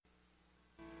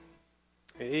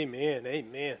Amen,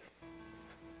 amen.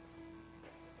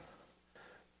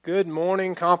 Good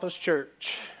morning, Compass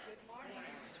Church. Good morning.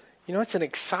 You know, it's an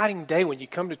exciting day when you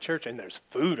come to church and there's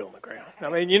food on the ground. I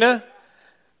mean, I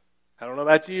don't know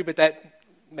about you, but that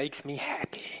makes me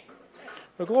happy.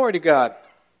 Well, glory to God.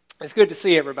 It's good to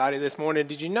see everybody this morning.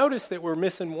 Did you notice that we're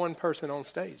missing one person on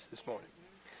stage this morning?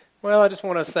 Well, I just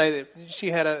want to say that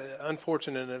she had an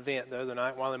unfortunate event the other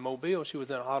night while in Mobile. She was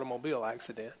in an automobile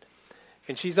accident.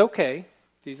 And she's okay.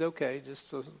 She's okay,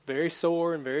 just very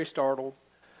sore and very startled.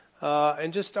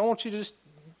 And I want you to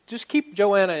just keep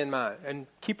Joanna in mind and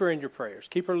keep her in your prayers.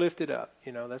 Keep her lifted up.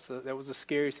 You know, that was a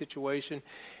scary situation.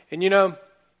 And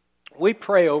we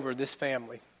pray over this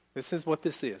family. This is what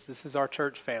this is. This is our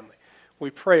church family. We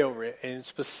pray over it. And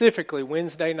specifically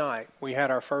Wednesday night, we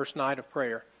had our first night of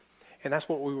prayer. And that's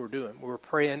what we were doing. We were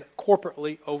praying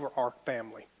corporately over our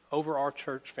family, over our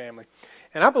church family.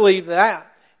 And I believe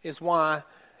that is why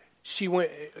she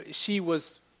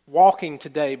was walking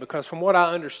today, because from what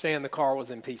I understand, the car was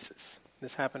in pieces.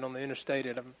 This happened on the interstate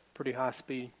at a pretty high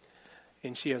speed,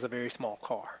 and she has a very small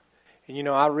car. And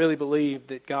I really believe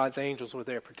that God's angels were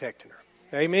there protecting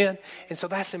her. Amen? And so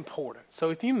that's important.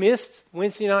 So if you missed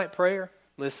Wednesday night prayer,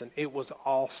 listen, it was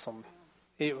awesome.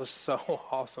 It was so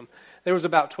awesome. There was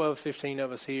about 12, 15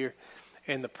 of us here,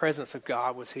 and the presence of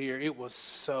God was here. It was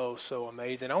so, so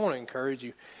amazing. I want to encourage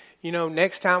you.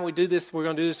 Next time we do this, we're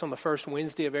going to do this on the first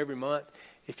Wednesday of every month.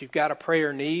 If you've got a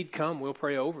prayer need, come, we'll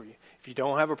pray over you. If you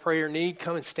don't have a prayer need,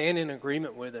 come and stand in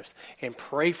agreement with us and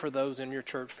pray for those in your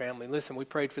church family. Listen, we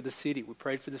prayed for the city. We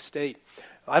prayed for the state.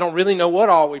 I don't really know what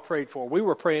all we prayed for. We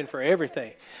were praying for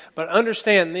everything. But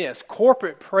understand this,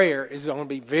 corporate prayer is going to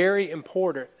be very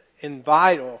important and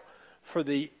vital for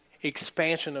the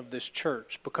expansion of this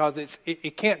church, because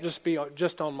it can't just be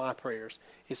just on my prayers.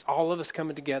 It's all of us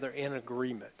coming together in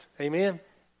agreement. Amen?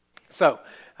 So,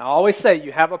 I always say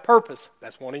you have a purpose.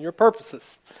 That's one of your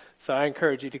purposes. So I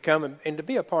encourage you to come and to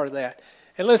be a part of that.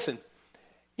 And listen,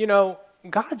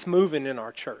 God's moving in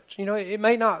our church. It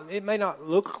may not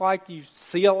look like you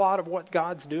see a lot of what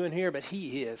God's doing here, but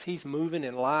He is. He's moving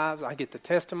in lives. I get the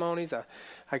testimonies.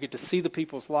 I get to see the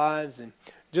people's lives. And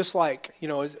just like, it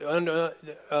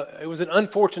was an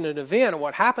unfortunate event of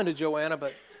what happened to Joanna,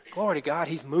 but glory to God,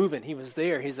 He's moving. He was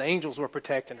there. His angels were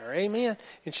protecting her. Amen?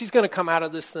 And she's going to come out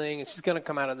of this thing, and she's going to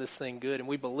come out of this thing good. And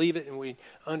we believe it, and we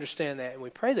understand that, and we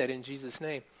pray that in Jesus'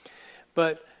 name.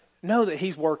 But know that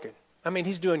He's working.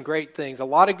 He's doing great things. A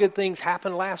lot of good things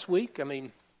happened last week.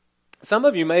 Some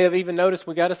of you may have even noticed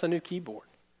we got us a new keyboard.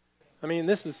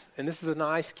 This is a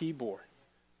nice keyboard.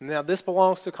 Now, this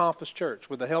belongs to Compass Church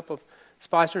with the help of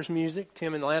Spicer's Music.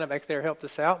 Tim and Lana back there helped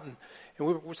us out,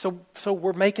 so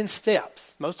we're making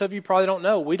steps. Most of you probably don't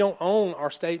know, we don't own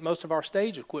most of our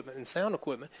stage equipment and sound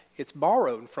equipment. It's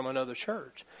borrowed from another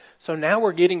church. So now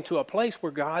we're getting to a place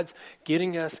where God's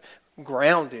getting us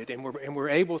grounded, and we're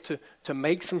able to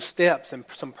make some steps and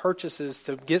some purchases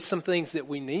to get some things that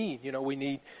we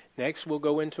need. Next we'll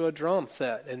go into a drum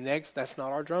set, and next that's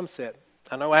not our drum set.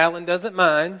 I know Alan doesn't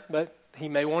mind, but he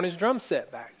may want his drum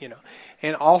set back,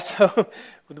 And also,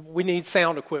 we need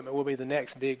sound equipment. Will be the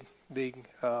next big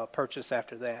purchase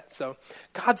after that. So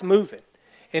God's moving.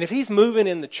 And if He's moving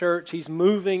in the church, He's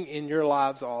moving in your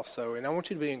lives also. And I want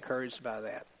you to be encouraged by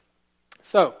that.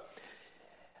 So,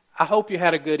 I hope you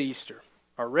had a good Easter.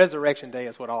 Or Resurrection Day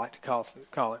is what I like to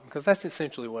call it, because that's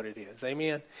essentially what it is.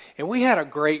 Amen? And we had a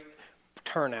great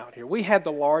turnout here. We had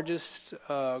the largest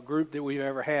group that we've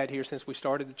ever had here since we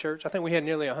started the church. I think we had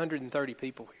nearly 130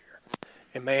 people here.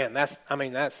 And man, that's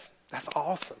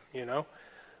awesome,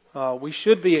 We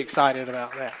should be excited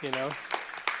about that,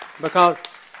 because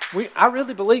I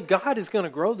really believe God is going to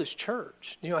grow this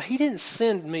church. He didn't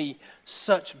send me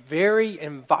such very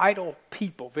vital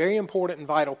people, very important and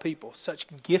vital people, such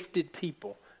gifted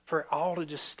people for it all to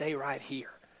just stay right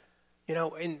here.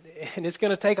 And it's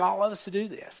going to take all of us to do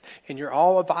this. And you're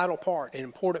all a vital part, an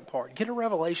important part. Get a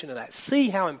revelation of that. See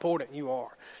how important you are.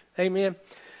 Amen.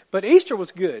 But Easter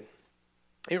was good.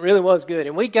 It really was good.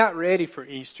 And we got ready for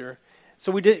Easter.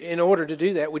 So in order to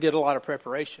do that, we did a lot of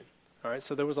preparation. All right,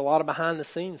 so there was a lot of behind the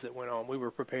scenes that went on. We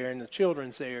were preparing the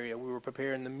children's area. We were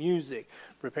preparing the music,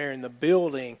 preparing the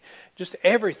building, just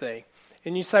everything.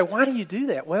 And you say, why do you do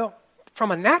that? Well, from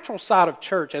a natural side of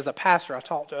church, as a pastor, I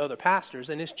talk to other pastors,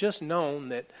 and it's just known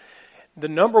that the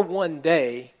number one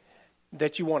day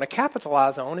that you want to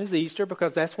capitalize on is Easter,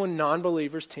 because that's when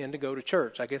non-believers tend to go to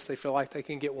church. I guess they feel like they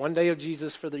can get one day of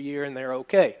Jesus for the year and they're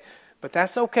okay. But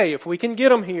that's okay. If we can get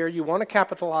them here, you want to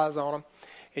capitalize on them.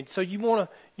 And so you want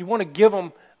to give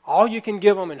them all you can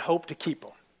give them and hope to keep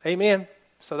them. Amen?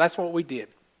 So that's what we did.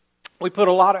 We put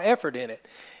a lot of effort in it.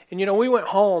 And, we went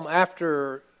home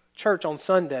after church on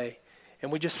Sunday,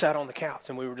 and we just sat on the couch,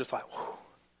 and we were just like, whew.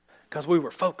 Because we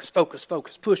were focused, push.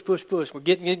 We're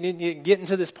getting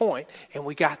to this point, and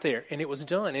we got there, and it was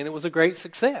done, and it was a great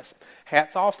success.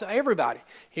 Hats off to everybody.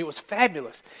 It was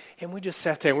fabulous. And we just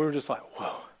sat there, and we were just like,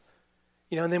 whoa.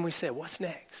 And then we said, what's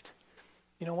next?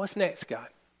 What's next, God?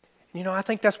 I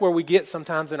think that's where we get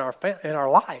sometimes in our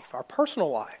life, our personal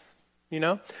life,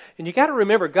 And you got to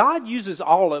remember, God uses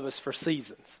all of us for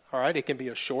seasons, all right? It can be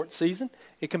a short season.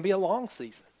 It can be a long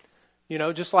season.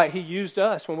 Just like he used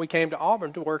us when we came to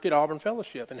Auburn to work at Auburn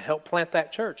Fellowship and help plant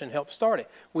that church and help start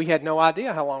it. We had no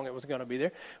idea how long it was going to be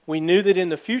there. We knew that in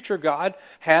the future God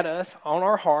had us on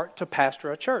our heart to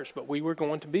pastor a church, but we were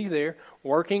going to be there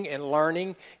working and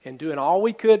learning and doing all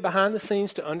we could behind the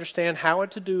scenes to understand how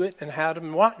to do it and how to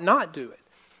not do it.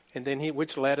 And then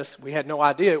which led us, we had no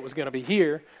idea it was going to be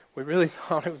here. We really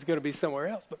thought it was going to be somewhere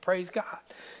else, but praise God,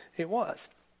 it was.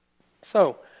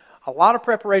 So, a lot of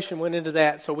preparation went into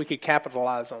that so we could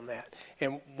capitalize on that.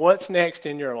 And what's next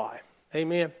in your life?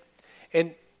 Amen.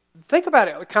 And think about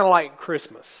it kind of like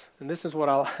Christmas. And this is what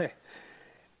I like.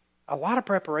 A lot of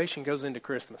preparation goes into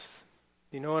Christmas.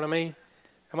 You know what I mean?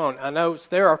 Come on. I know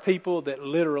there are people that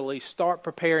literally start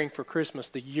preparing for Christmas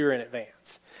the year in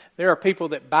advance. There are people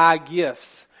that buy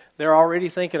gifts. They're already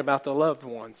thinking about the loved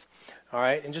ones. All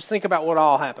right, and just think about what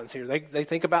all happens here. They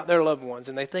think about their loved ones,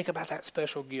 and they think about that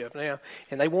special gift now,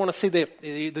 and they want to see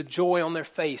the joy on their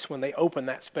face when they open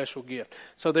that special gift.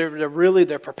 So they're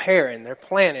preparing, they're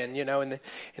planning, and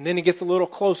then it gets a little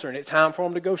closer, and it's time for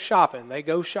them to go shopping. They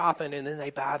go shopping, and then they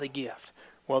buy the gift.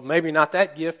 Well, maybe not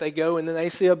that gift. They go, and then they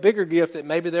see a bigger gift that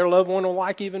maybe their loved one will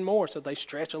like even more, so they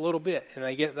stretch a little bit, and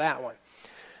they get that one.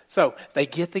 So they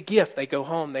get the gift. They go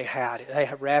home. They hide it.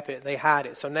 They wrap it. They hide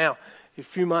it. So now, a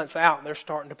few months out, they're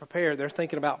starting to prepare. They're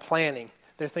thinking about planning.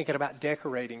 They're thinking about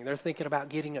decorating. They're thinking about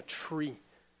getting a tree.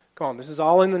 Come on, this is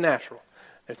all in the natural.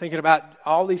 They're thinking about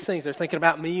all these things. They're thinking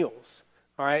about meals.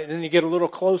 All right, and then you get a little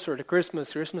closer to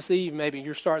Christmas Eve, maybe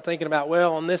you start thinking about,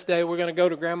 well, on this day we're going to go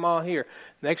to Grandma here.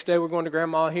 Next day we're going to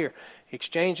Grandma here.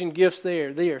 Exchanging gifts there.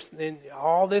 And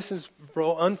all this is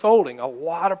unfolding, a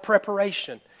lot of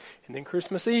preparation. And then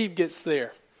Christmas Eve gets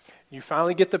there. You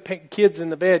finally get the kids in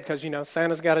the bed because,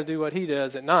 Santa's got to do what he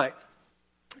does at night.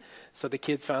 So the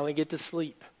kids finally get to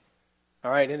sleep.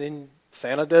 All right, and then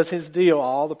Santa does his deal.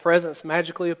 All the presents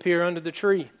magically appear under the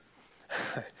tree.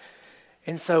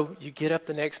 And so you get up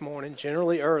the next morning,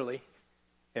 generally early,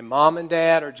 and Mom and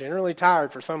Dad are generally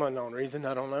tired for some unknown reason.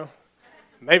 I don't know.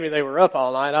 Maybe they were up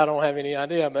all night. I don't have any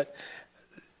idea. But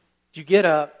you get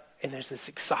up, and there's this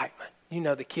excitement.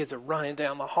 The kids are running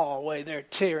down the hallway. They're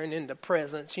tearing into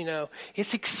presents,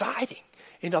 It's exciting.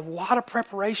 And a lot of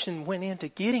preparation went into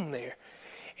getting there.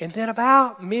 And then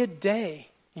about midday,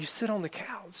 you sit on the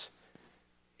couch.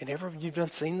 And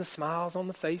you've seen the smiles on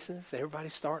the faces.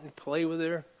 Everybody's starting to play with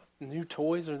their new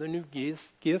toys or their new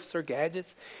gifts or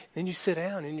gadgets. And then you sit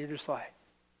down and you're just like,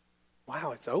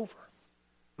 wow, it's over.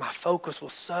 My focus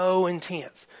was so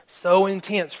intense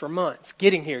for months.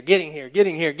 Getting here,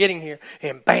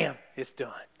 and bam, it's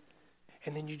done.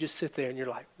 And then you just sit there and you're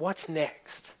like, what's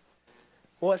next?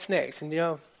 What's next?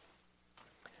 And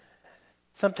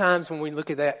sometimes when we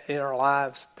look at that in our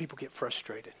lives, people get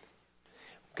frustrated.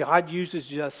 God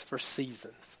uses us for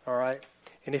seasons, all right?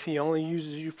 And if he only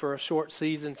uses you for a short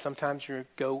season, sometimes you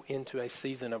go into a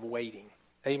season of waiting.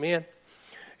 Amen?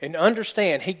 And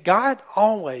understand, God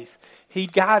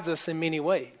guides us in many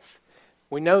ways.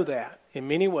 We know that in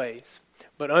many ways.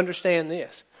 But understand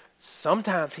this.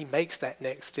 Sometimes he makes that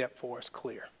next step for us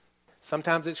clear.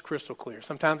 Sometimes it's crystal clear.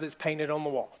 Sometimes it's painted on the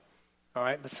wall. All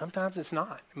right? But sometimes it's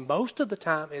not. Most of the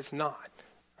time it's not.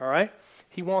 All right?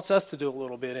 He wants us to do a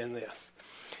little bit in this.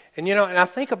 And and I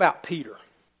think about Peter.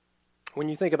 When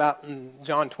you think about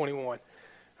John 21.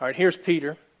 All right, here's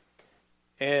Peter.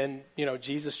 And,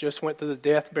 Jesus just went through the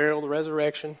death, burial, the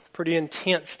resurrection. Pretty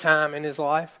intense time in his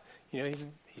life.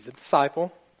 He's a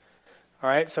disciple. All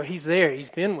right, so he's there. He's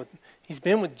been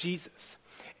with Jesus.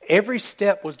 Every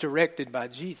step was directed by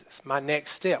Jesus. My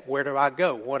next step, where do I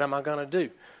go? What am I going to do?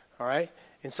 All right?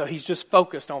 And so he's just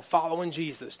focused on following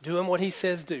Jesus, doing what he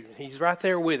says do. He's right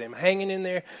there with him, hanging in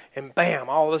there, and bam,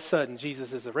 all of a sudden,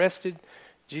 Jesus is arrested,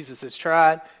 Jesus is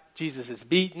tried, Jesus is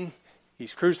beaten,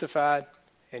 he's crucified,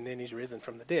 and then he's risen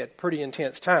from the dead. Pretty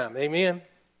intense time, amen?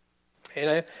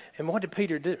 And what did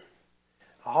Peter do?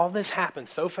 All this happened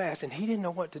so fast, and he didn't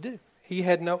know what to do. He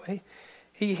had no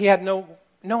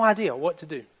idea what to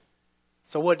do.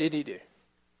 So what did he do?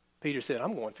 Peter said,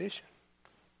 I'm going fishing.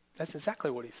 That's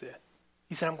exactly what he said.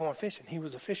 He said, I'm going fishing. He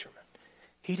was a fisherman.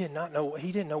 He didn't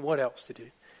know what else to do.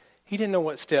 He didn't know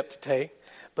what step to take,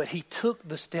 but he took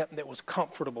the step that was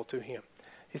comfortable to him.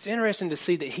 It's interesting to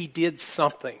see that he did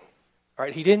something. All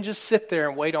right? He didn't just sit there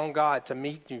and wait on God to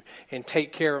meet you and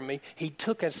take care of me. He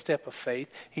took a step of faith.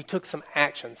 He took some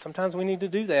action. Sometimes we need to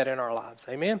do that in our lives.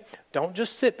 Amen? Don't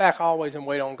just sit back always and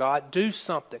wait on God. Do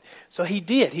something. So he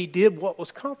did. He did what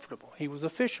was comfortable. He was a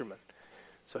fisherman.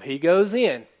 So he goes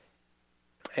in,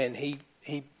 and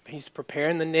he's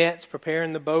preparing the nets,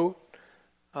 preparing the boat.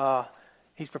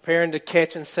 He's preparing to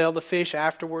catch and sell the fish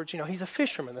afterwards. You know, he's a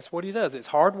fisherman. That's what he does. It's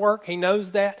hard work. He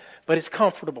knows that, but it's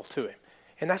comfortable to him.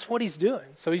 And that's what he's doing.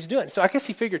 So he's doing. So I guess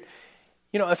he figured,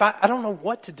 you know, if I don't know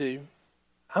what to do,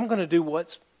 I'm going to do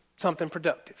what's something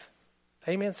productive.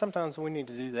 Amen. Sometimes we need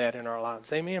to do that in our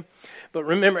lives. Amen. But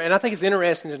remember, and I think it's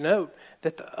interesting to note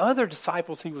that the other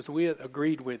disciples he was with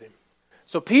agreed with him.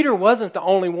 So Peter wasn't the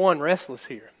only one restless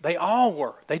here. They all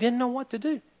were. They didn't know what to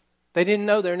do. They didn't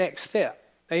know their next step.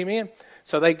 Amen.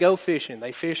 So they go fishing.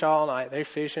 They fish all night. They're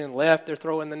fishing. Left, they're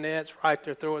throwing the nets. Right,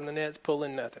 they're throwing the nets,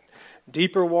 pulling nothing.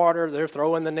 Deeper water, they're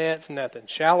throwing the nets, nothing.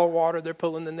 Shallow water, they're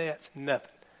pulling the nets,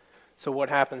 nothing. So what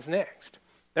happens next?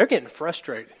 They're getting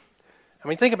frustrated. I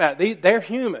mean, think about it. They're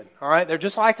human, all right? They're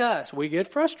just like us. We get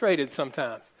frustrated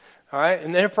sometimes, all right?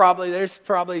 And they're probably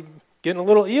getting a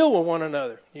little ill with one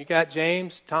another. You got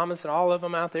James, Thomas, and all of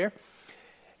them out there.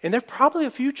 And there's probably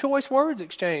a few choice words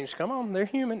exchanged. Come on, they're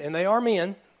human, and they are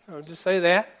men. I'll just say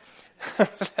that.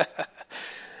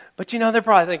 But, you know, they're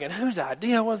probably thinking, whose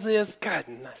idea was this?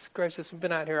 Goodness gracious, we've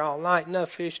been out here all night, no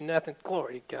fish, nothing.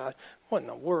 Glory to God. What in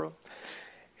the world?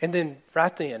 And then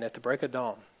right then, at the break of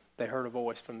dawn, they heard a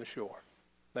voice from the shore.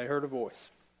 They heard a voice.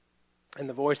 And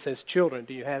the voice says, children,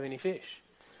 do you have any fish?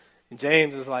 And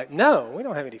James is like, no, we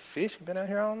don't have any fish. We've been out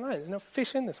here all night. There's no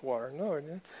fish in this water. No.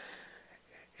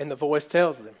 And the voice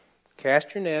tells them,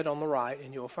 cast your net on the right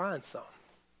and you'll find some.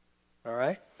 All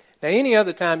right? Now, any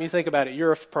other time you think about it,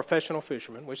 you're a professional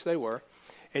fisherman, which they were,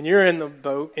 and you're in the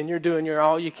boat and you're doing your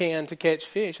all you can to catch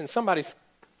fish, and somebody's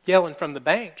yelling from the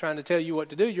bank trying to tell you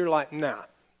what to do. You're like, no,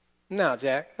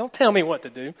 Jack, don't tell me what to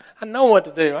do. I know what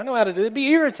to do. I know how to do it. It'd be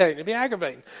irritating. It'd be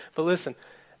aggravating. But listen,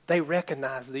 they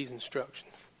recognize these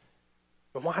instructions.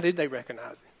 But why did they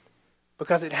recognize it?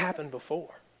 Because it happened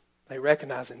before. They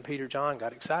recognized it, and Peter and John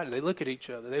got excited. They look at each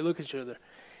other.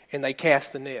 And they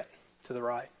cast the net to the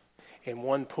right. In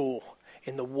one pull,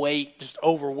 and the weight just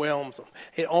overwhelms them.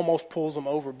 It almost pulls them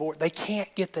overboard. They can't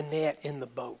get the net in the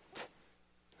boat.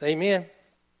 Amen?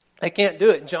 They can't do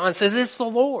it. And John says, it's the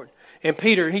Lord. And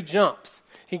Peter, he jumps.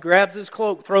 He grabs his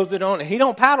cloak, throws it on, and he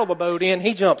don't paddle the boat in.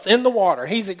 He jumps in the water.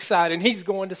 He's excited. He's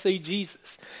going to see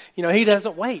Jesus. You know, he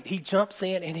doesn't wait. He jumps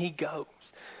in and he goes.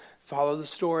 Follow the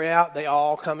story out. They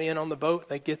all come in on the boat.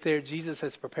 They get there. Jesus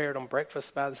has prepared them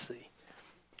breakfast by the sea.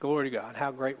 Glory to God.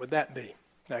 How great would that be?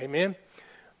 Amen.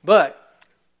 But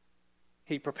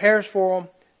he prepares for them,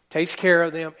 takes care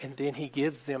of them, and then he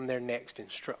gives them their next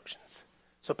instructions.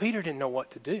 So Peter didn't know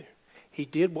what to do. He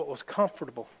did what was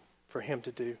comfortable for him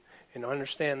to do. And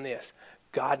understand this,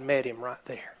 God met him right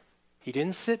there. He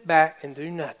didn't sit back and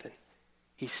do nothing.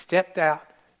 He stepped out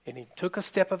and he took a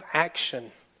step of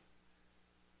action.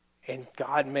 And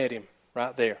God met him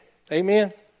right there.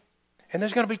 Amen. And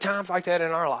there's going to be times like that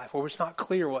in our life where it's not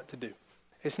clear what to do.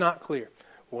 It's not clear.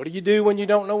 What do you do when you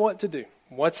don't know what to do?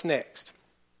 What's next?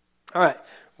 All right,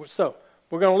 so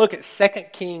we're going to look at 2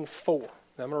 Kings 4. I'm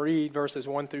going to read verses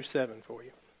 1 through 7 for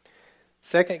you.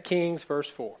 2 Kings verse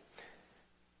 4.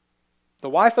 The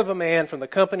wife of a man from the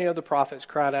company of the prophets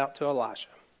cried out to Elisha,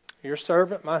 your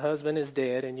servant, my husband, is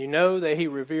dead, and you know that he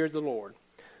revered the Lord.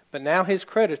 But now his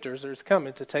creditors are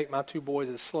coming to take my 2 boys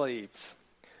as slaves.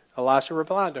 Elisha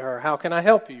replied to her, how can I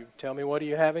help you? Tell me, what do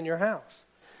you have in your house?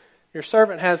 Your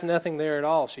servant has nothing there at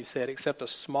all, she said, except a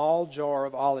small jar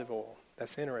of olive oil.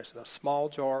 That's interesting, a small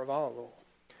jar of olive oil.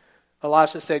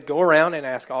 Elisha said, go around and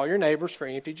ask all your neighbors for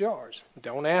empty jars.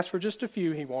 Don't ask for just a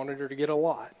few. He wanted her to get a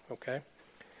lot, okay?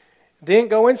 Then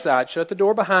go inside, shut the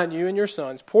door behind you and your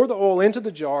sons, pour the oil into the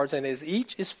jars, and as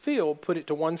each is filled, put it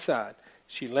to one side.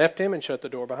 She left him and shut the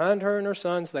door behind her and her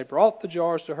sons. They brought the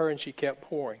jars to her, and she kept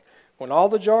pouring. When all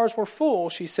the jars were full,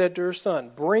 she said to her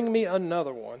son, bring me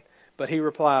another one. But he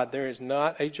replied, there is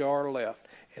not a jar left,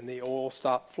 and the oil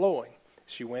stopped flowing.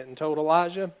 She went and told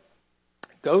Elijah,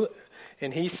 go,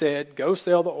 and he said, go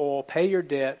sell the oil, pay your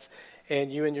debts,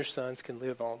 and you and your sons can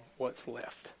live on what's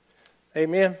left.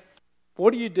 Amen.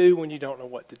 What do you do when you don't know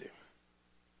what to do?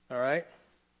 All right?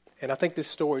 And I think this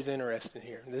story is interesting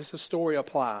here. This story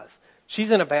applies. She's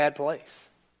in a bad place.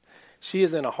 She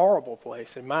is in a horrible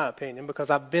place, in my opinion, because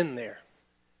I've been there.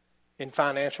 In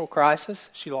financial crisis,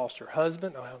 she lost her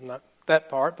husband. Well, not that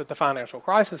part, but the financial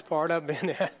crisis part I've been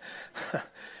at.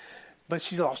 But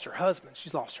she's lost her husband.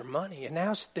 She's lost her money. And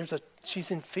now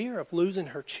she's in fear of losing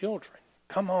her children.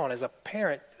 Come on, as a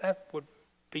parent, that would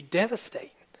be devastating.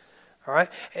 All right?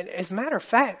 And as a matter of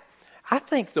fact, I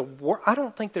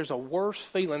don't think there's a worse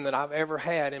feeling that I've ever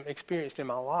had and experienced in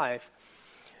my life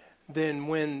than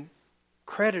when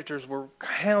creditors were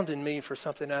hounding me for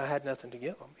something that I had nothing to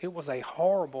give them. It was a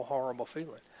horrible, horrible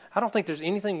feeling. I don't think there's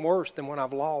anything worse than when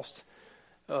I've lost,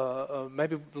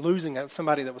 maybe losing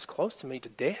somebody that was close to me to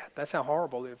death. That's how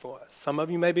horrible it was. Some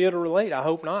of you may be able to relate. I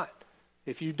hope not.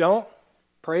 If you don't,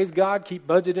 praise God, keep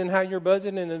budgeting how you're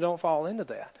budgeting and don't fall into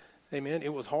that. Amen.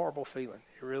 It was a horrible feeling.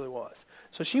 It really was.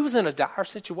 So she was in a dire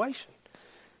situation.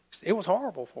 It was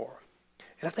horrible for her.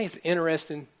 And I think it's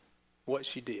interesting what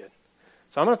she did.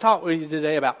 So I'm going to talk with you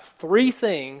today about 3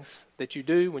 things that you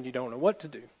do when you don't know what to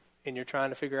do and you're trying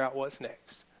to figure out what's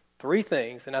next. 3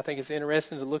 things, and I think it's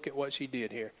interesting to look at what she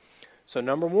did here. So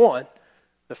number 1,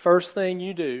 the first thing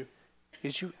you do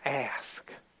is you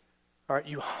ask. All right,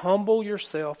 you humble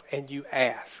yourself and you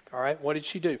ask. All right, what did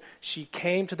she do? She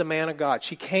came to the man of God.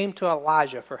 She came to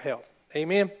Elijah for help.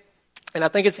 Amen? And I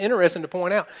think it's interesting to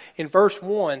point out, in verse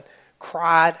 1,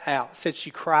 cried out. It said she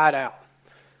cried out.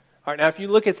 All right, now if you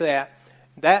look at that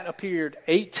appeared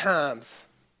 8 times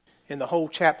in the whole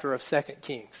chapter of 2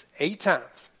 Kings. 8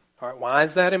 times. All right, why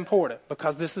is that important?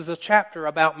 Because this is a chapter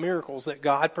about miracles that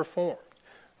God performed.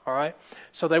 All right,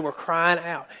 so they were crying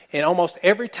out. And almost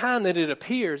every time that it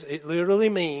appears, it literally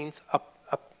means a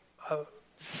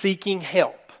seeking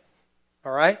help.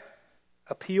 All right,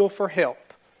 appeal for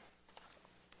help.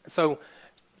 So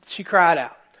she cried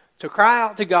out. To cry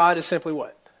out to God is simply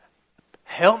what?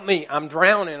 Help me. I'm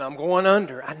drowning. I'm going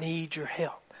under. I need your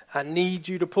help. I need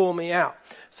you to pull me out.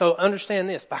 So understand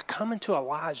this. By coming to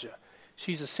Elijah,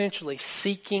 she's essentially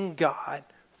seeking God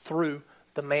through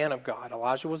the man of God.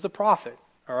 Elijah was the prophet.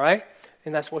 All right?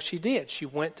 And that's what she did. She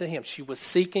went to him. She was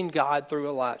seeking God through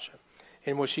Elijah.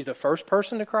 And was she the first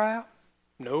person to cry out?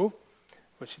 No.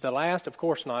 Was she the last? Of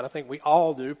course not. I think we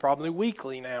all do, probably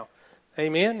weekly now.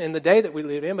 Amen? In the day that we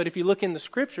live in. But if you look in the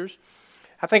scriptures,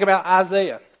 I think about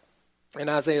Isaiah. In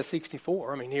Isaiah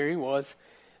 64, here he was.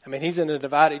 He's in a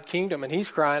divided kingdom and he's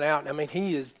crying out.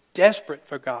 He is desperate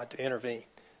for God to intervene.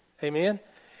 Amen?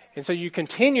 And so you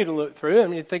continue to look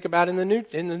through. You think about in the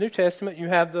New Testament, you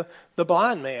have the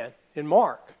blind man in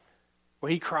Mark,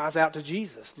 where he cries out to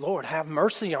Jesus, Lord, have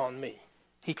mercy on me.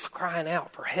 He's crying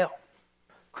out for help.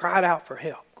 Cried out for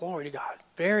help. Glory to God.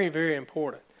 Very, very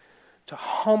important to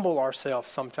humble ourselves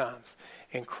sometimes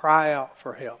and cry out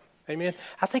for help. Amen?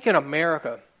 I think in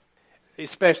America,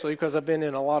 especially because I've been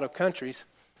in a lot of countries,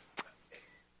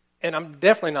 and I'm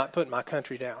definitely not putting my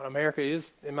country down. America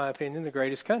is, in my opinion, the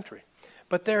greatest country.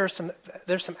 But there's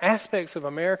some aspects of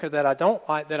America that I don't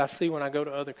like that I see when I go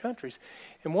to other countries.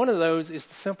 And one of those is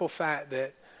the simple fact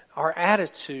that our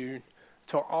attitude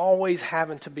to always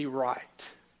having to be right,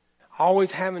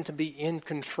 always having to be in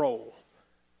control,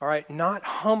 all right, not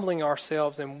humbling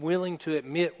ourselves and willing to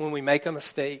admit when we make a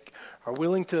mistake or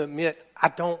willing to admit, I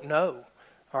don't know,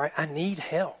 all right, I need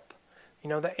help.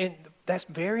 That's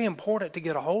very important to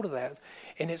get a hold of that.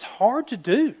 And it's hard to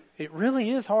do. It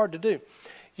really is hard to do.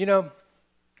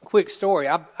 Quick story,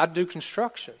 I do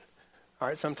construction. All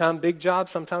right, sometimes big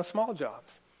jobs, sometimes small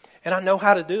jobs. And I know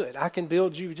how to do it. I can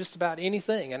build you just about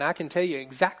anything, and I can tell you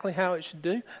exactly how it should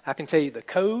do. I can tell you the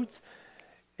codes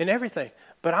and everything.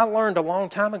 But I learned a long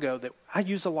time ago that I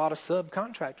use a lot of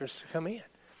subcontractors to come in.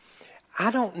 I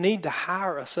don't need to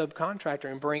hire a subcontractor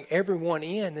and bring everyone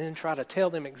in and then try to tell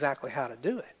them exactly how to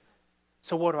do it.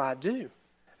 So what do?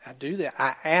 I do that.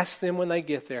 I ask them when they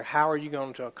get there, how are you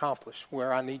going to accomplish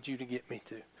where I need you to get me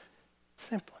to?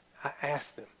 Simply, I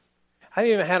ask them. I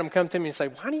even had them come to me and say,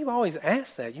 why do you always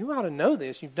ask that? You ought to know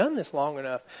this. You've done this long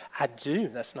enough. I do.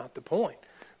 That's not the point.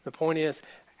 The point is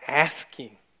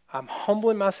asking. I'm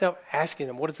humbling myself, asking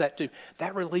them. What does that do?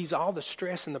 That relieves all the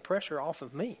stress and the pressure off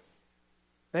of me.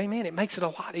 Amen. It makes it a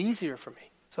lot easier for me.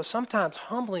 So sometimes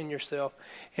humbling yourself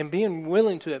and being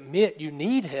willing to admit you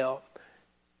need help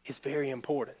is very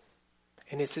important.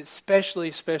 And it's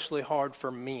especially hard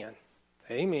for men.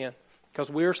 Amen. Because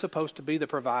we're supposed to be the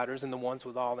providers and the ones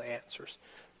with all the answers.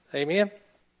 Amen.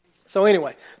 So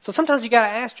anyway, sometimes you got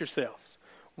to ask yourselves,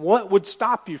 what would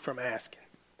stop you from asking?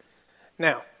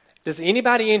 Now, does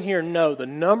anybody in here know the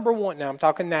number one, now I'm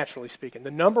talking naturally speaking,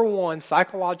 the number one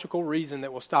psychological reason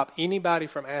that will stop anybody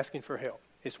from asking for help?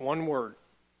 It's one word.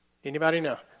 Anybody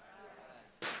know?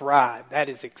 Pride. That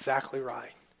is exactly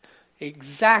right.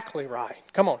 Exactly right.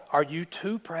 Come on. Are you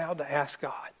too proud to ask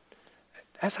God?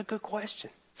 That's a good question.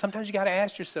 Sometimes you got to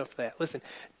ask yourself that. Listen,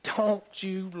 don't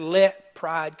you let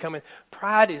pride come in.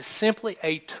 Pride is simply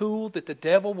a tool that the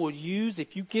devil will use.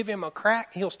 If you give him a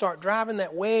crack, he'll start driving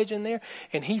that wedge in there,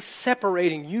 and he's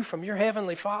separating you from your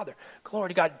heavenly Father. Glory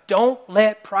to God. Don't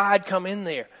let pride come in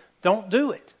there. Don't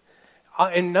do it.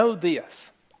 And know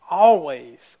this.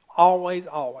 Always, always,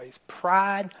 always,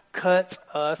 pride cuts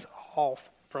us off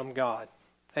from God.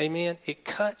 Amen? It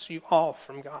cuts you off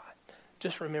from God.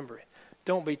 Just remember it.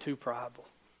 Don't be too prideful.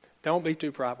 Don't be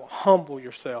too prideful. Humble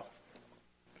yourself.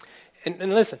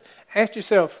 And listen, ask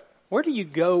yourself, where do you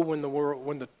go when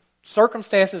the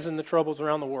circumstances and the troubles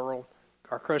around the world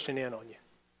are crushing in on you?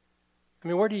 I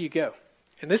mean, where do you go?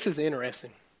 And this is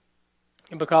interesting.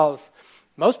 Because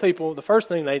most people, the first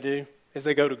thing they do is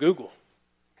they go to Google.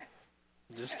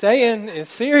 Just saying, it's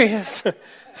serious.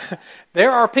 There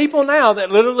are people now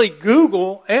that literally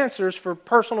Google answers for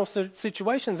personal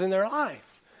situations in their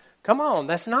lives. Come on,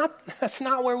 that's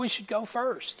not where we should go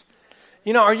first.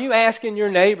 You know, are you asking your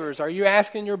neighbors? Are you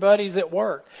asking your buddies at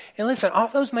work? And listen, all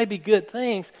those may be good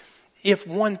things if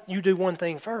you do one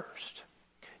thing first.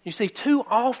 You see, too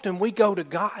often we go to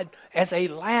God as a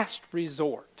last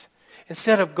resort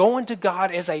instead of going to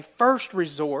God as a first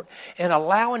resort and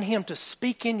allowing Him to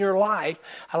speak in your life,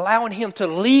 allowing Him to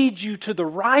lead you to the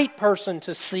right person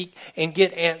to seek and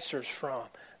get answers from.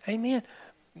 Amen.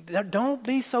 Don't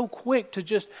be so quick to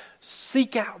just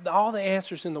seek out all the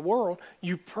answers in the world.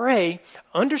 You pray,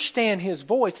 understand His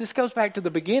voice. This goes back to the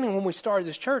beginning when we started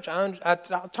this church. I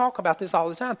talk about this all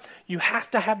the time. You have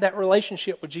to have that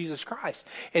relationship with Jesus Christ.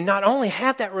 And not only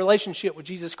have that relationship with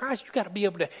Jesus Christ, you've got to be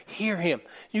able to hear Him.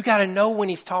 You've got to know when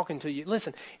He's talking to you.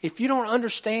 Listen, if you don't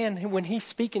understand when He's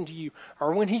speaking to you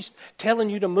or when He's telling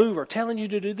you to move or telling you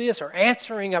to do this or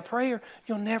answering a prayer,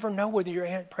 you'll never know whether your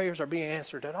prayers are being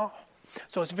answered at all.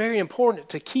 So it's very important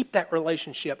to keep that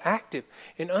relationship active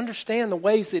and understand the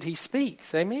ways that He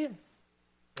speaks. Amen.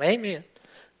 Amen.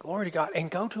 Glory to God. And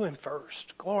go to Him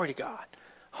first. Glory to God.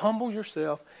 Humble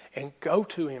yourself and go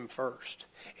to Him first.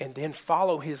 And then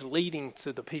follow His leading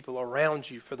to the people around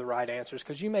you for the right answers.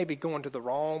 Because you may be going to the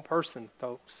wrong person,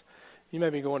 folks. You may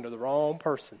be going to the wrong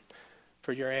person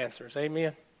for your answers.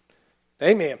 Amen.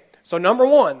 Amen. So number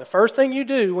one, the first thing you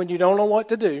do when you don't know what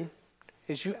to do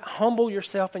is you humble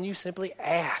yourself and you simply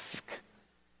ask.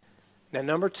 Now,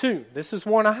 number two, this is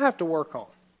one I have to work on.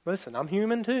 Listen, I'm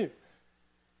human too.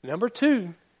 Number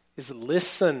two is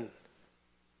listen.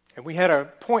 And we had a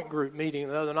point group meeting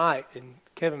the other night, and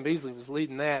Kevin Beasley was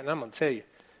leading that, and I'm going to tell you,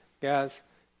 guys,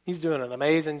 he's doing an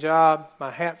amazing job.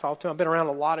 My hat's off to him. I've been around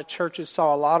a lot of churches,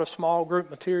 saw a lot of small group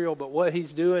material, but what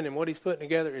he's doing and what he's putting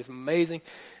together is amazing.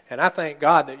 And I thank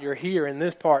God that you're here in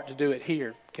this part to do it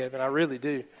here, Kevin. I really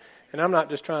do. And I'm not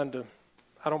just I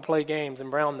don't play games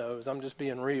and brown nose. I'm just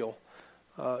being real.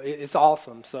 It's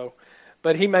awesome.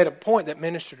 But he made a point that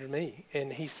ministered to me.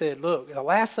 And he said, look, the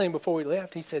last thing before we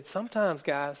left, he said, sometimes,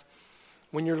 guys,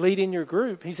 when you're leading your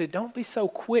group, he said, don't be so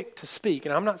quick to speak.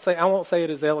 And I won't say it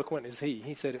as eloquent as he.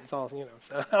 He said it was awesome,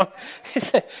 So he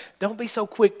said, don't be so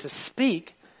quick to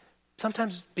speak.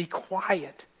 Sometimes be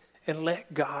quiet and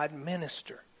let God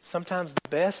minister. Sometimes the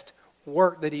best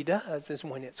work that He does is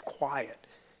when it's quiet.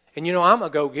 And I'm a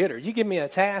go-getter. You give me a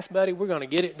task, buddy, we're going to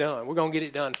get it done. We're going to get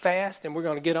it done fast, and we're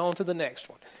going to get on to the next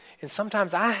one. And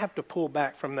sometimes I have to pull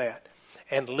back from that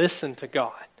and listen to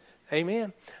God.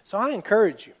 Amen? So I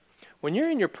encourage you, when you're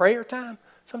in your prayer time,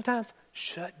 sometimes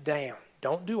shut down.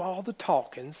 Don't do all the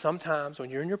talking. Sometimes when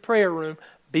you're in your prayer room,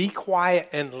 be quiet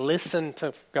and listen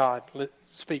to God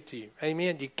speak to you.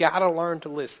 Amen? You got to learn to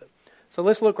listen. So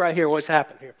let's look right here what's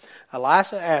happened here.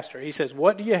 Elisha asked her, he says,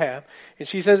 what do you have? And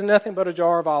she says, nothing but a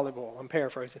jar of olive oil. I'm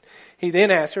paraphrasing. He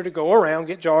then asked her to go around,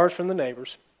 get jars from the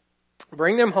neighbors,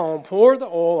 bring them home, pour the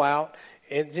oil out,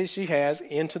 and she has,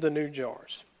 into the new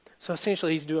jars. So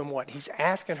essentially he's doing what? He's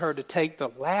asking her to take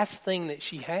the last thing that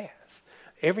she has.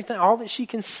 Everything, all that she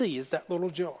can see is that little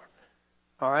jar.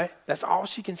 All right? That's all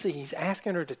she can see. He's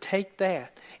asking her to take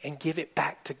that and give it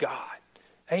back to God.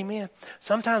 Amen.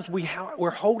 Sometimes we're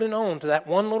holding on to that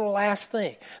one little last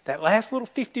thing, that last little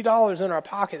 $50 in our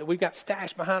pocket that we've got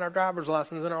stashed behind our driver's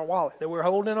license in our wallet that we're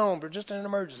holding on for just an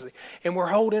emergency, and we're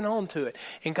holding on to it.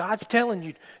 And God's telling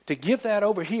you to give that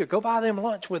over here. Go buy them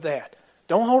lunch with that.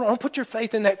 Don't put your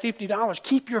faith in that $50.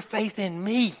 Keep your faith in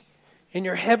me, in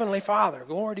your heavenly Father.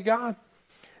 Glory to God.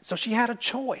 So she had a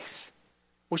choice.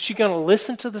 Was she going to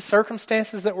listen to the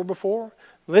circumstances that were before her?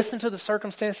 Listen to the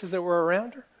circumstances that were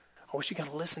around her? Or was she going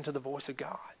to listen to the voice of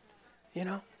God?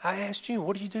 I asked you,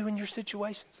 what do you do in your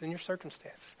situations, in your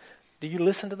circumstances? Do you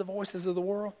listen to the voices of the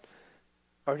world?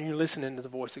 Or do you listen to the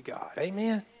voice of God?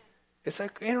 Amen? It's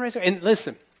interesting. And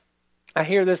listen, I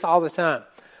hear this all the time.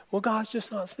 Well, God's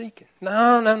just not speaking.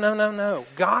 No.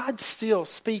 God's still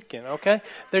speaking, okay?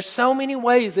 There's so many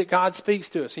ways that God speaks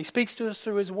to us. He speaks to us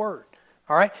through His Word,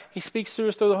 all right? He speaks through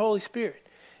us through the Holy Spirit.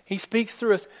 He speaks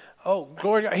through us,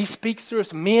 glory to God. He speaks through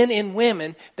us, men and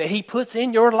women, that He puts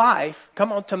in your life,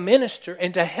 come on, to minister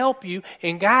and to help you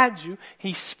and guide you.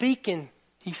 He's speaking.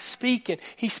 He's speaking.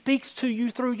 He speaks to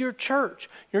you through your church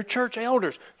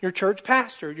elders, your church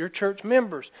pastor, your church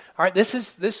members. All right,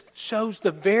 this shows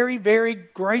the very, very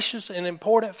gracious and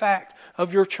important fact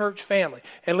of your church family.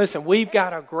 And listen, we've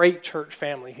got a great church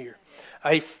family here,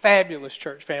 a fabulous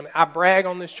church family. I brag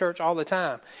on this church all the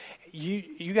time.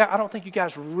 I don't think you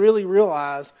guys really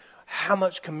realize how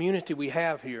much community we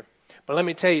have here. But let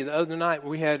me tell you, the other night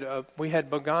we had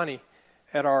Bogani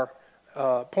at our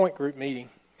point group meeting.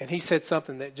 And he said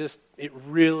something that it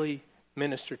really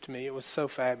ministered to me. It was so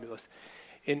fabulous.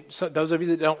 And so those of you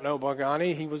that don't know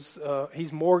Bogani,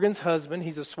 he's Morgan's husband.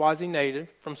 He's a Swazi native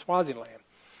from Swaziland.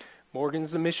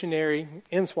 Morgan's a missionary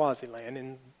in Swaziland,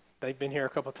 and they've been here a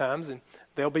couple of times, and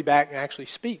they'll be back and actually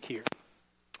speak here.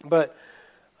 But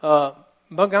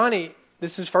Bogani,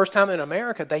 this is his first time in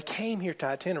America. They came here to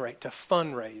itinerate, to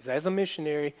fundraise. As a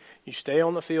missionary, you stay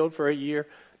on the field for a year.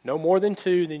 No more than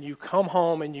 2, then you come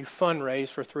home and you fundraise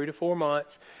for 3 to 4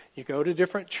 months. You go to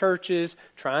different churches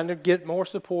trying to get more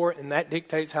support, and that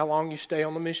dictates how long you stay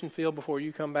on the mission field before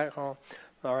you come back home.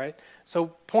 All right? So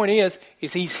point is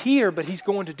he's here, but he's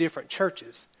going to different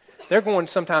churches. They're going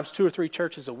sometimes 2 or 3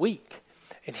 churches a week.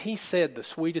 And he said the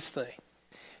sweetest thing.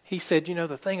 He said,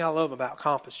 the thing I love about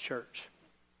Compass Church,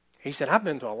 he said, I've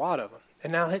been to a lot of them.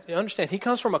 And now understand, he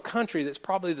comes from a country that's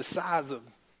probably the size of,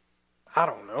 I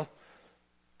don't know,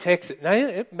 Texas.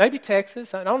 Now, maybe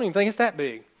Texas. I don't even think it's that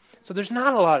big. So there's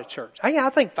not a lot of church. I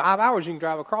think 5 hours you can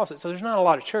drive across it. So there's not a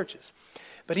lot of churches.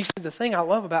 But he said the thing I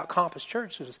love about Compass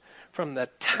Church is from the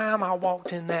time I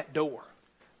walked in that door,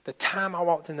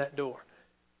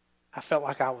 I felt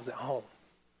like I was at home.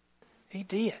 He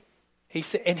did. He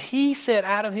said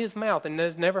out of his mouth, and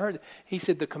has never heard it, he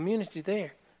said the community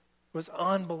there was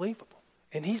unbelievable.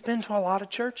 And he's been to a lot of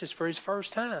churches for his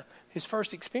first time, his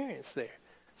first experience there.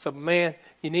 So, man,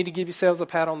 you need to give yourselves a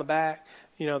pat on the back.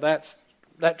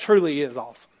 That truly is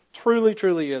awesome. Truly,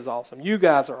 truly is awesome. You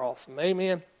guys are awesome.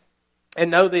 Amen.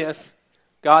 And know this,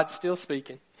 God's still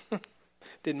speaking.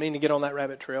 Didn't mean to get on that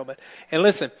rabbit trail. And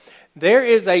listen, there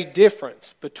is a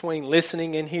difference between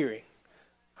listening and hearing.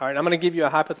 All right, I'm going to give you a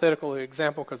hypothetical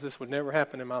example because this would never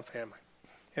happen in my family,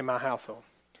 in my household.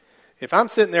 If I'm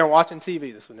sitting there watching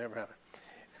TV, this would never happen.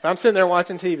 If I'm sitting there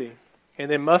watching TV, and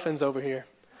then Muffin's over here,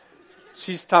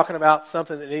 she's talking about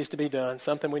something that needs to be done,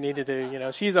 something we need to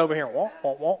do. She's over here, wah,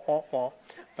 wah, wah, wah, wah.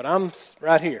 But I'm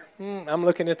right here. I'm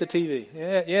looking at the TV.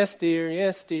 Yeah, yes,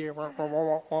 dear. Wah, wah,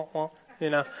 wah, wah, wah.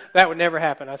 That would never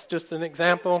happen. That's just an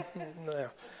example. No,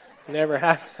 never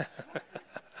happen.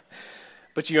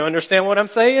 But you understand what I'm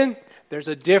saying? There's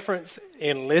a difference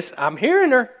in listen. I'm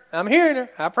hearing her.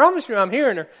 I promise you I'm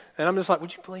hearing her. And I'm just like,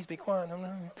 would you please be quiet?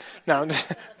 No, I'm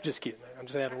just kidding. I'm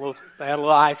just adding a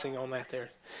little icing on that there.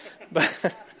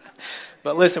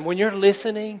 But listen, when you're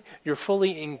listening, you're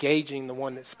fully engaging the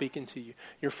one that's speaking to you.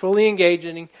 You're fully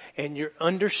engaging and you're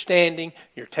understanding.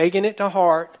 You're taking it to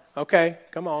heart. Okay,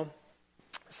 come on.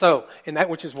 So, and that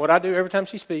which is what I do every time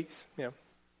she speaks.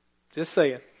 Just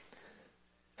saying.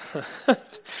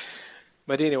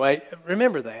 But anyway,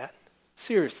 remember that.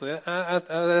 Seriously,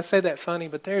 I say that funny,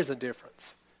 but there's a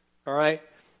difference. All right?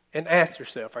 And ask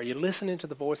yourself, are you listening to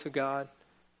the voice of God?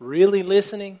 Really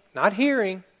listening? Not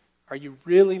hearing. Are you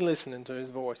really listening to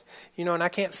His voice? And I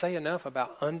can't say enough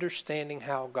about understanding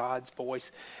how God's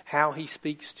voice, how He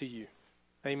speaks to you.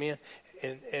 Amen?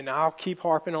 And I'll keep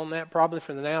harping on that probably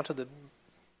from now to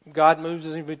God moves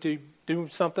us to do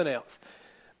something else.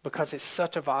 Because it's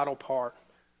such a vital part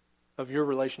of your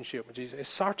relationship with Jesus. It's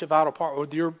such a vital part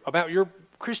about your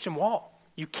Christian walk.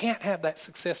 You can't have that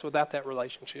success without that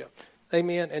relationship.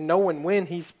 Amen? And knowing when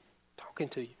He's talking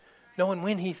to you. Knowing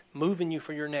when He's moving you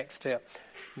for your next step.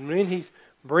 When He's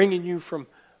bringing you from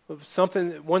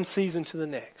something, one season to the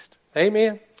next.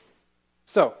 Amen?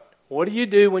 So, what do you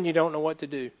do when you don't know what to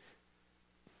do?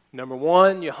 Number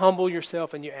one, you humble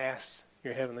yourself and you ask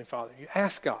your Heavenly Father. You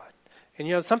ask God.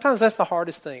 And sometimes that's the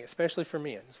hardest thing, especially for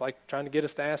men. It's like trying to get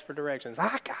us to ask for directions.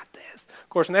 I got this. Of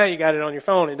course, now you got it on your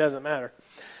phone. It doesn't matter.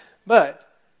 But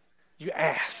you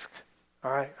ask.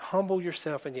 All right? Humble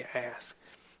yourself and you ask.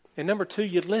 And number two,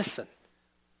 you listen.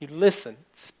 You listen.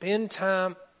 Spend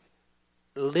time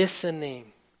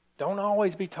listening. Don't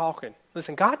always be talking.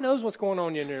 Listen, God knows what's going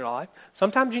on in your life.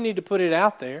 Sometimes you need to put it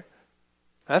out there.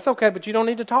 That's okay, but you don't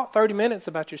need to talk 30 minutes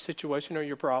about your situation or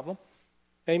your problem.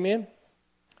 Amen?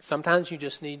 Sometimes you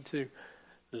just need to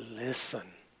listen.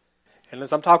 And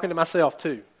as I'm talking to myself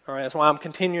too, all right, that's why I'm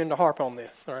continuing to harp on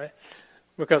this, all right?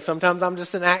 Because sometimes I'm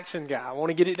just an action guy. I want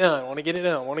to get it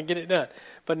done,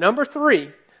 But number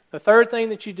 3, the third thing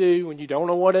that you do when you don't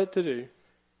know what to do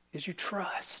is you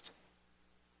trust.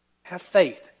 Have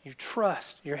faith. You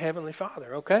trust your Heavenly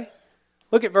Father, okay?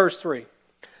 Look at verse 3.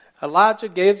 Elijah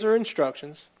gives her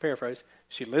instructions, paraphrase.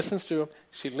 She listens to him,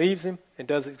 she leaves him, and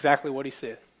does exactly what he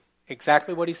said.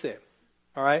 Exactly what he said.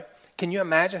 All right? Can you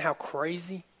imagine how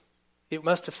crazy it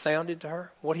must have sounded to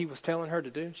her, what he was telling her to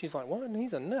do? She's like, what?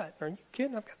 He's a nut. Are you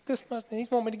kidding? I've got this much, and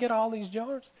he's wanting me to get all these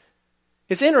jars?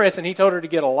 It's interesting, he told her to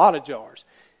get a lot of jars.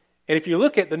 And if you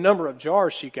look at the number of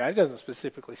jars she got, it doesn't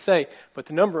specifically say, but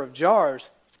the number of jars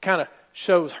kind of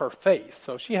shows her faith.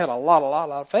 So she had a lot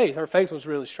of faith. Her faith was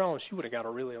really strong. She would have got a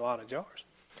lot of jars.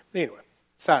 But anyway,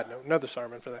 side note, another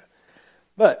sermon for that.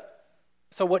 But,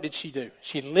 so what did she do?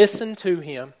 She listened to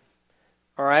him,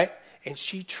 all right? And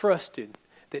she trusted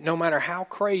that no matter how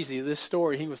crazy this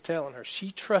story he was telling her,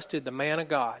 she trusted the man of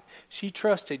God. She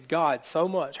trusted God so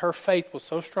much. Her faith was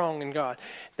so strong in God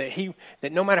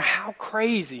that no matter how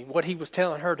crazy what he was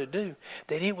telling her to do,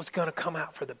 that it was going to come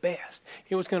out for the best.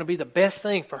 It was going to be the best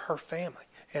thing for her family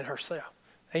and herself.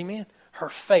 Amen? Her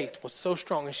faith was so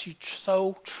strong, and she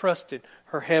so trusted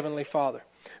her Heavenly Father.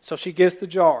 So she gets the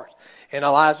jars, and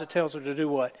Elijah tells her to do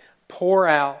what? Pour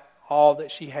out all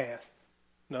that she has.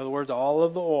 In other words, all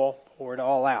of the oil, pour it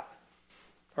all out.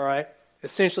 All right?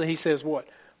 Essentially, he says what?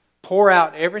 Pour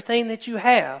out everything that you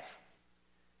have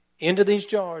into these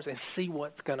jars and see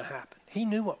what's going to happen. He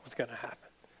knew what was going to happen.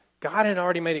 God had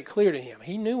already made it clear to him.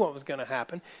 He knew what was going to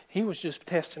happen. He was just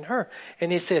testing her.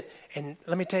 And he said, and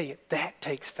let me tell you, that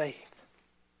takes faith.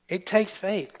 It takes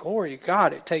faith. Glory to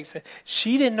God, it takes faith.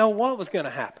 She didn't know what was going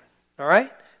to happen. All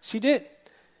right? She didn't.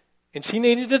 And she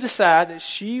needed to decide that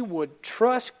she would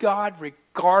trust God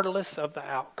regardless of the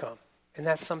outcome.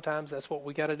 And sometimes that's what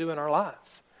we got to do in our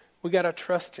lives. We got to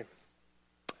trust him.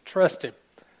 Trust him.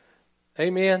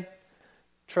 Amen?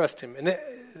 Trust him. And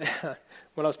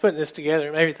when I was putting this together,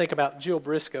 it made me think about Jill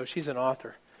Briscoe. She's an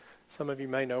author. Some of you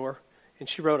may know her. And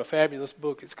she wrote a fabulous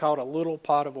book. It's called A Little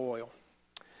Pot of Oil.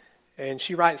 And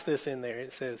she writes this in there.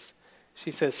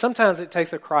 She says, sometimes it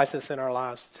takes a crisis in our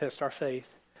lives to test our faith,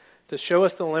 to show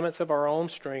us the limits of our own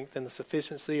strength and the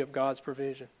sufficiency of God's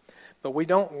provision. But we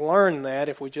don't learn that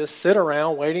if we just sit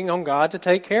around waiting on God to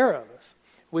take care of us.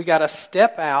 We got to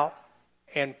step out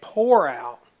and pour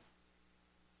out.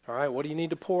 All right, what do you need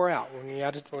to pour out?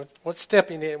 What step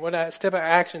you need? What step of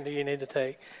action do you need to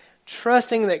take?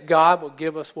 Trusting that God will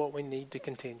give us what we need to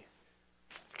continue.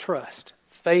 Trust.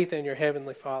 Faith in your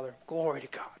Heavenly Father. Glory to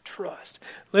God. Trust.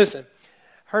 Listen,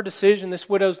 her decision, this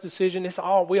widow's decision,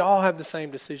 we all have the same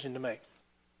decision to make.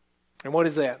 And what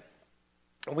is that?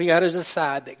 We got to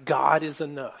decide that God is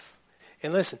enough.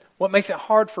 And listen, what makes it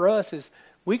hard for us is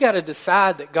we got to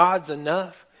decide that God's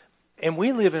enough. And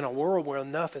we live in a world where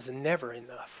enough is never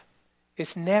enough.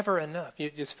 It's never enough.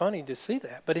 It's funny to see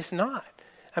that, but it's not.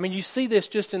 I mean, you see this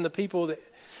just in the people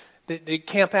that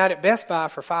camp out at Best Buy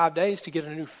for 5 days to get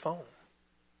a new phone.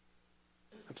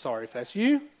 I'm sorry if that's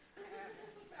you.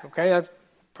 Okay, that's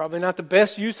probably not the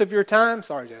best use of your time.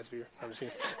 Sorry, Jasper. I'm just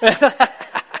kidding.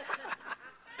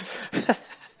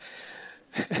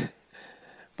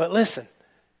 But listen,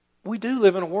 we do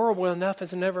live in a world where enough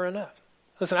is never enough.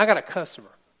 Listen, I got a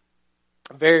customer,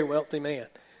 a very wealthy man.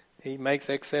 He makes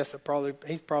excess of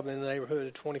he's probably in the neighborhood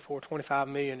of 24, 25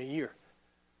 million a year.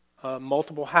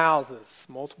 Multiple houses,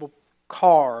 multiple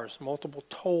cars, multiple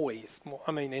toys.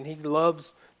 And he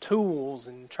loves tools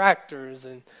and tractors,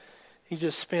 and he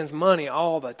just spends money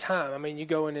all the time. I mean, you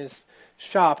go in his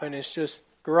shop and it's just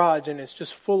garage and it's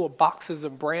just full of boxes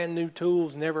of brand new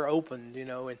tools never opened,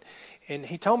 And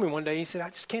he told me one day, he said, I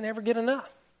just can't ever get enough.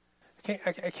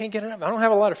 I can't get enough. I don't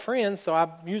have a lot of friends, so I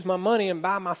use my money and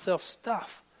buy myself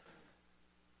stuff.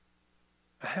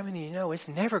 How many of you know it's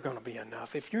never going to be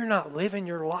enough if you're not living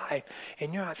your life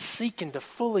and you're not seeking to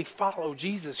fully follow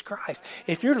Jesus Christ?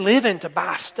 If you're living to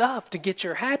buy stuff to get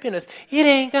your happiness, it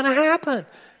ain't going to happen.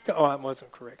 Oh, I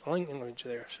wasn't correct. Language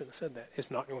there. I shouldn't have said that.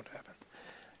 It's not going to happen.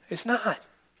 It's not.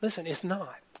 Listen, it's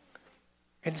not.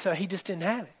 And so he just didn't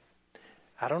have it.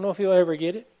 I don't know if he'll ever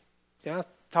get it. I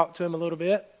talked to him a little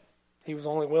bit. He was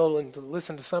only willing to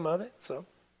listen to some of it, so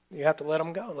you have to let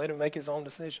him go. Let him make his own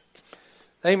decisions.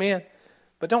 Amen.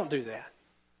 But don't do that.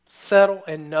 Settle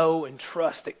and know and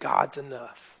trust that God's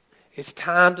enough. It's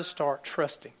time to start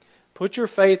trusting. Put your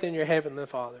faith in your Heavenly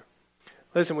Father.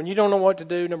 Listen, when you don't know what to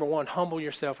do, number one, humble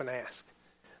yourself and ask.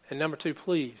 And number two,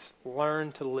 please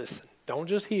learn to listen. Don't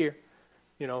just hear.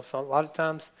 So a lot of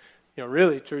times,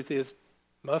 really the truth is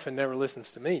Muffin never listens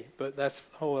to me, but that's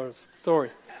a whole other story.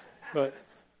 But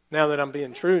now that I'm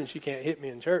being true and she can't hit me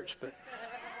in church, but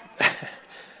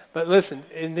but listen,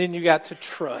 and then you got to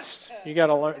trust. You got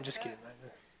to learn. Just kidding.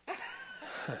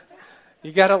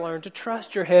 You got to learn to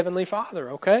trust your Heavenly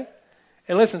Father, okay?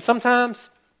 And listen, sometimes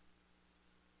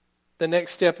the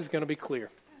next step is going to be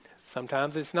clear.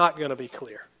 Sometimes it's not going to be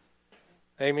clear.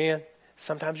 Amen?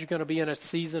 Sometimes you're going to be in a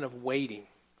season of waiting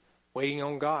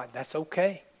on God. That's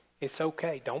okay. It's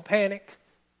okay. Don't panic.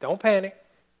 Don't panic.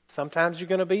 Sometimes you're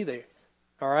going to be there.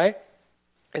 All right?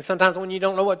 And sometimes when you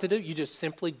don't know what to do, you just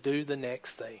simply do the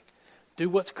next thing. Do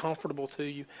what's comfortable to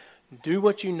you. Do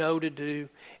what you know to do.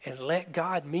 And let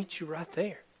God meet you right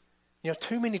there. You know,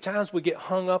 too many times we get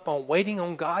hung up on waiting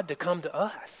on God to come to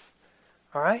us.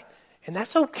 All right? And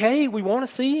that's okay. We want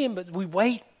to see Him, but we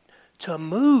wait to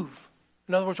move.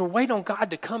 In other words, we're waiting on God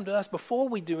to come to us before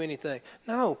we do anything.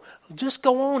 No, just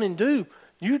go on and do.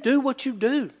 You do what you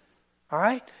do. All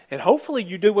right? And hopefully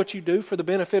you do what you do for the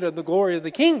benefit of the glory of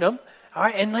the kingdom. All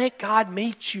right? And let God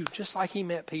meet you just like He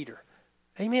met Peter.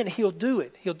 Amen? He'll do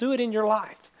it. He'll do it in your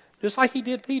life. Just like He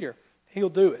did Peter. He'll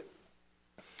do it.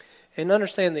 And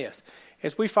understand this.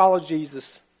 As we follow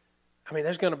Jesus, I mean,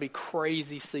 there's going to be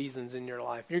crazy seasons in your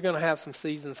life. You're going to have some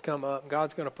seasons come up.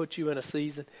 God's going to put you in a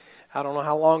season. I don't know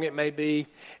how long it may be.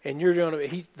 And you're going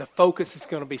to, the focus is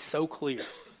going to be so clear.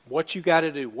 What you got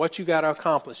to do, what you got to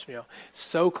accomplish, you know,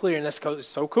 so clear. And that's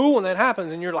so cool when that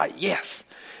happens. And you're like, yes.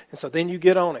 And so then you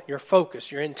get on it. You're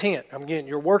focused. You're intent.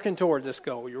 You're working towards this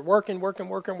goal. You're working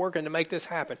to make this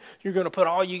happen. You're going to put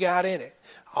all you got in it.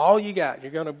 All you got.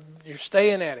 You're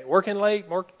staying at it. Working late.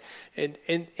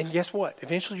 And guess what?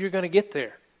 Eventually you're going to get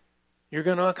there. You're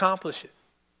going to accomplish it.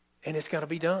 And it's going to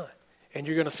be done. And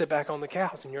you're going to sit back on the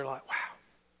couch and you're like, wow,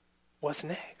 what's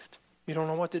next? You don't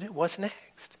know what to do. What's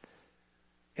next?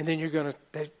 And then you're going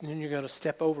to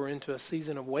step over into a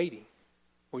season of waiting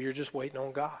where you're just waiting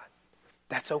on God.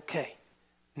 That's okay.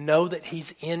 Know that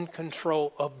He's in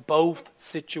control of both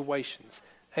situations.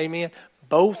 Amen?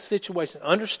 Both situations.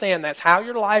 Understand that's how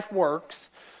your life works.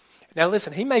 Now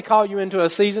listen, He may call you into a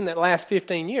season that lasts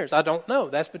 15 years. I don't know.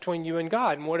 That's between you and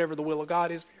God and whatever the will of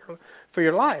God is for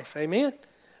your life. Amen?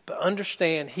 But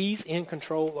understand He's in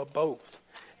control of both.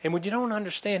 And when you don't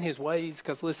understand His ways,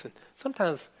 because listen,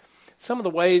 sometimes some of the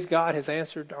ways God has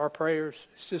answered our prayers,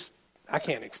 it's just, I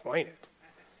can't explain it.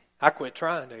 I quit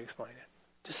trying to explain it.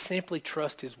 Just simply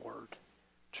trust His Word.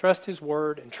 Trust His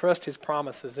Word and trust His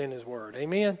promises in His Word.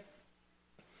 Amen?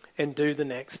 And do the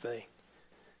next thing.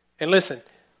 And listen,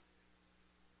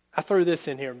 I threw this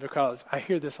in here because I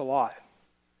hear this a lot.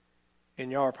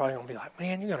 And y'all are probably going to be like,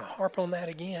 man, you're going to harp on that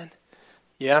again.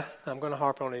 Yeah, I'm going to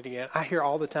harp on it again. I hear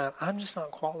all the time, I'm just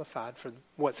not qualified for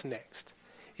what's next.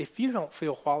 If you don't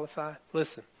feel qualified,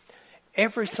 listen,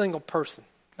 every single person,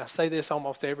 I say this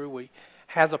almost every week,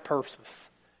 has a purpose.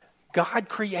 God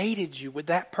created you with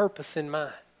that purpose in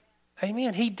mind.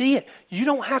 Amen. He did. You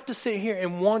don't have to sit here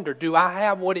and wonder, do I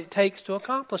have what it takes to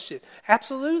accomplish it?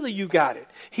 Absolutely, you got it.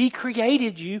 He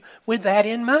created you with that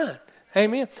in mind.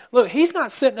 Amen. Look, He's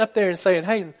not sitting up there and saying,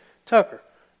 hey, Tucker,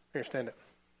 here, stand up.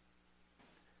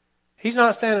 He's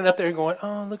not standing up there going,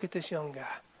 oh, look at this young guy.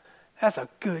 That's a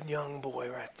good young boy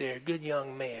right there, good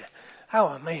young man.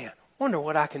 Oh, man, wonder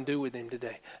what I can do with him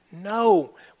today.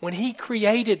 No, when He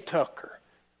created Tucker,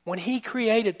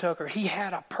 He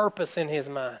had a purpose in His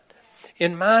mind.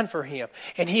 In mind for him.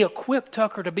 And He equipped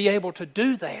Tucker to be able to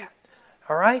do that.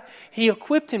 All right? He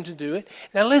equipped him to do it.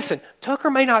 Now listen, Tucker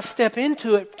may not step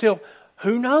into it till,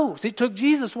 who knows? It took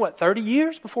Jesus, 30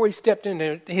 years before he stepped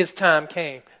into his time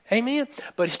came. Amen?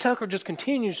 But Tucker just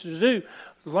continues to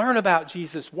learn about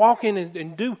Jesus, walk in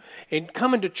and do, and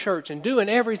coming to church and doing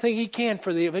everything he can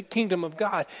for the kingdom of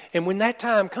God. And when that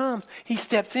time comes, he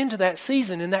steps into that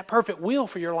season and that perfect will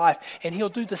for your life. And He'll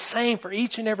do the same for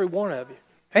each and every one of you.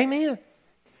 Amen?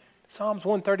 Psalms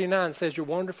 139 says you're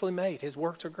wonderfully made. His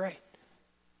works are great.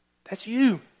 That's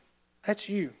you. That's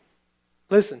you.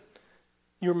 Listen,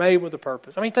 you're made with a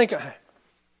purpose. think about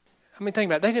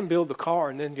it. They didn't build the car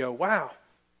and then go, wow,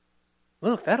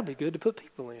 look, that'll be good to put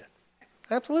people in.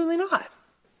 Absolutely not.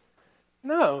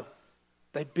 No.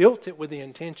 They built it with the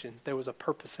intention. There was a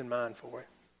purpose in mind for it.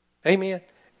 Amen?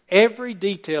 Every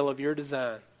detail of your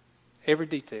design, every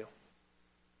detail,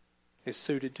 is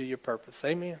suited to your purpose.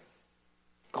 Amen?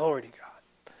 Glory to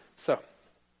God. So,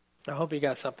 I hope you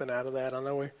got something out of that. I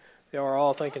know they are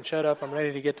all thinking, shut up, I'm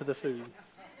ready to get to the food.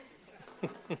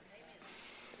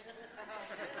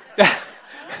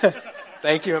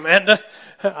 Thank you, Amanda.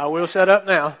 I will shut up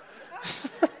now.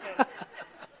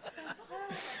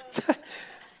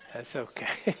 That's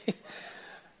okay.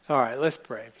 All right, let's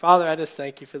pray. Father, I just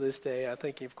thank you for this day. I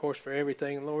thank you, of course, for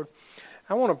everything, Lord.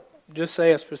 I want to just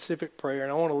say a specific prayer, and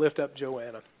I want to lift up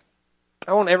Joanna.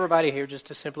 I want everybody here just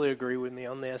to simply agree with me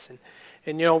on this.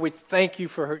 And you know, we thank you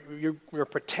for your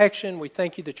protection. We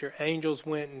thank you that your angels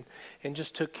went and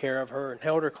just took care of her and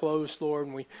held her close, Lord.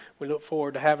 And we look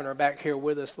forward to having her back here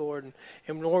with us, Lord.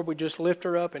 And Lord, we just lift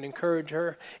her up and encourage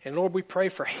her. And Lord, we pray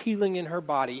for healing in her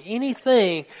body.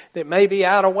 Anything that may be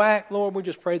out of whack, Lord, we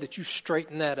just pray that you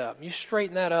straighten that up. You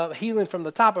straighten that up, healing from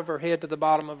the top of her head to the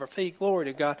bottom of her feet. Glory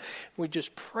to God. We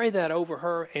just pray that over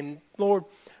her. And Lord,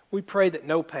 we pray that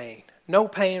no pain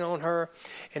on her.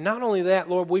 And not only that,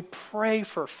 Lord, we pray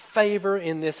for favor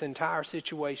in this entire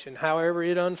situation, however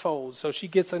it unfolds. So she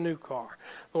gets a new car.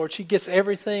 Lord, she gets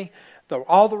everything,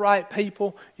 all the right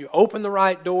people. You open the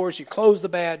right doors. You close the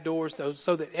bad doors,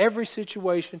 so that every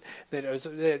situation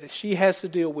that she has to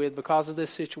deal with because of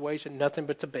this situation, nothing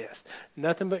but the best.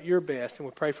 Nothing but your best. And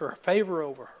we pray for favor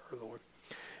over her, Lord.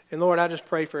 And Lord, I just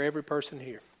pray for every person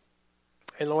here.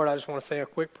 And Lord, I just want to say a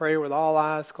quick prayer with all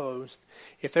eyes closed.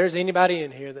 If there's anybody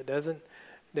in here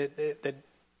that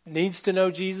needs to know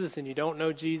Jesus and you don't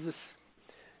know Jesus,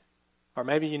 or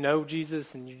maybe you know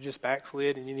Jesus and you just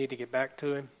backslid and you need to get back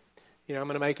to him, you know, I'm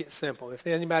going to make it simple. If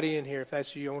there's anybody in here, if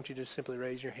that's you, I want you to just simply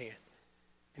raise your hand.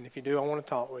 And if you do, I want to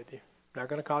talk with you. I'm not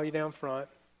going to call you down front,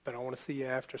 but I want to see you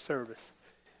after service.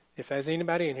 If there's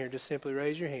anybody in here, just simply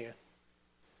raise your hand.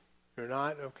 If you're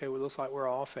not, okay, well, it looks like we're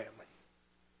all family.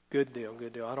 Good deal,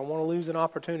 good deal. I don't want to lose an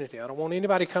opportunity. I don't want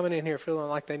anybody coming in here feeling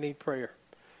like they need prayer.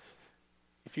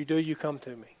 If you do, you come to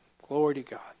me. Glory to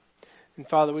God. And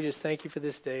Father, we just thank you for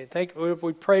this day. And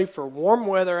we pray for warm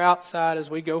weather outside as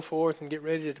we go forth and get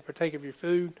ready to partake of your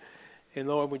food. And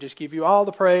Lord, we just give you all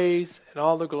the praise and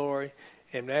all the glory.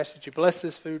 And ask that you bless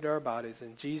this food to our bodies.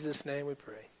 In Jesus' name we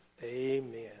pray.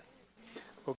 Amen.